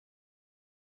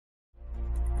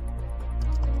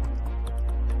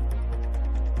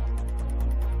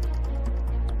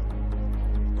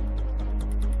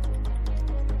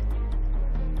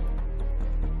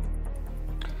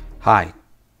Hi,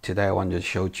 today I want to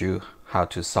show you how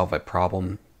to solve a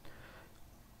problem.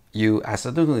 You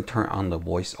accidentally turn on the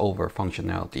voiceover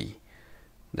functionality.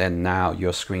 Then now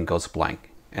your screen goes blank,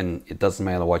 and it doesn't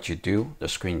matter what you do, the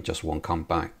screen just won't come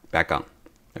back on.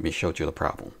 Let me show you the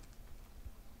problem.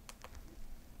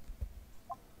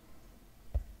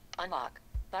 Unlock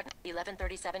button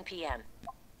 11:37 p.m.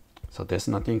 So there's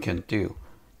nothing you can do.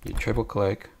 You triple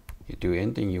click, you do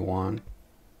anything you want.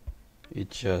 It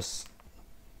just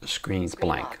the screen is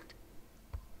blank. Locked.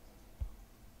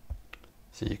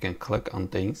 So you can click on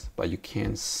things, but you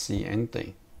can't see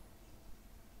anything.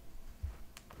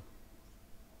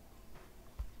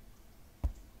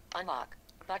 Unlock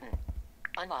button.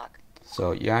 Unlock.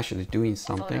 So you're actually doing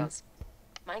something. Photos.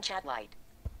 Mind chat light.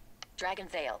 Dragon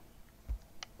Veil.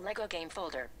 Lego game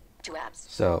folder. 2 apps.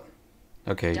 So,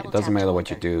 okay, Double it doesn't tap to matter what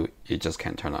you open. do, it just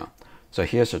can't turn on. So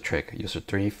here's a trick. Use a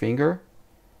three finger.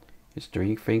 Use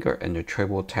three finger and you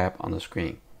triple tap on the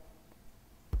screen.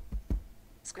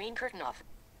 Screen curtain off.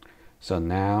 So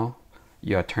now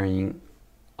you are turning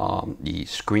the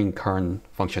screen curtain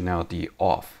functionality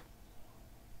off.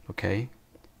 Okay?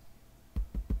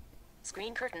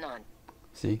 Screen curtain on.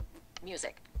 See?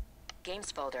 Music.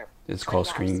 Games folder. It's 20 called apps.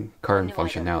 screen curtain New item.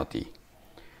 functionality.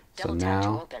 So Double tap to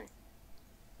now, open.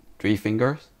 three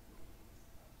fingers.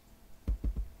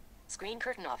 Screen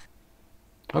curtain off.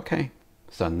 Okay.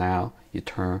 So now you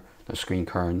turn the screen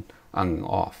curtain on and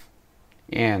off.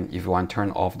 And if you want to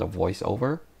turn off the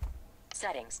voiceover,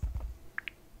 Settings.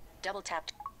 Double tap.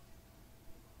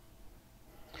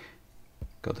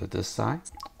 go to this side,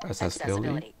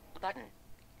 accessibility. Button.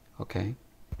 Okay.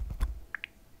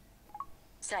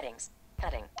 Settings.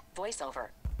 Heading. Voiceover.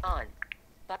 On.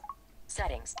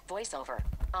 Settings. Voiceover.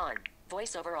 On.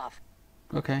 Voiceover off.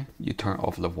 Okay, you turn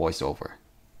off the voiceover.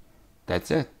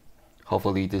 That's it.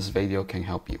 Hopefully this video can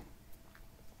help you.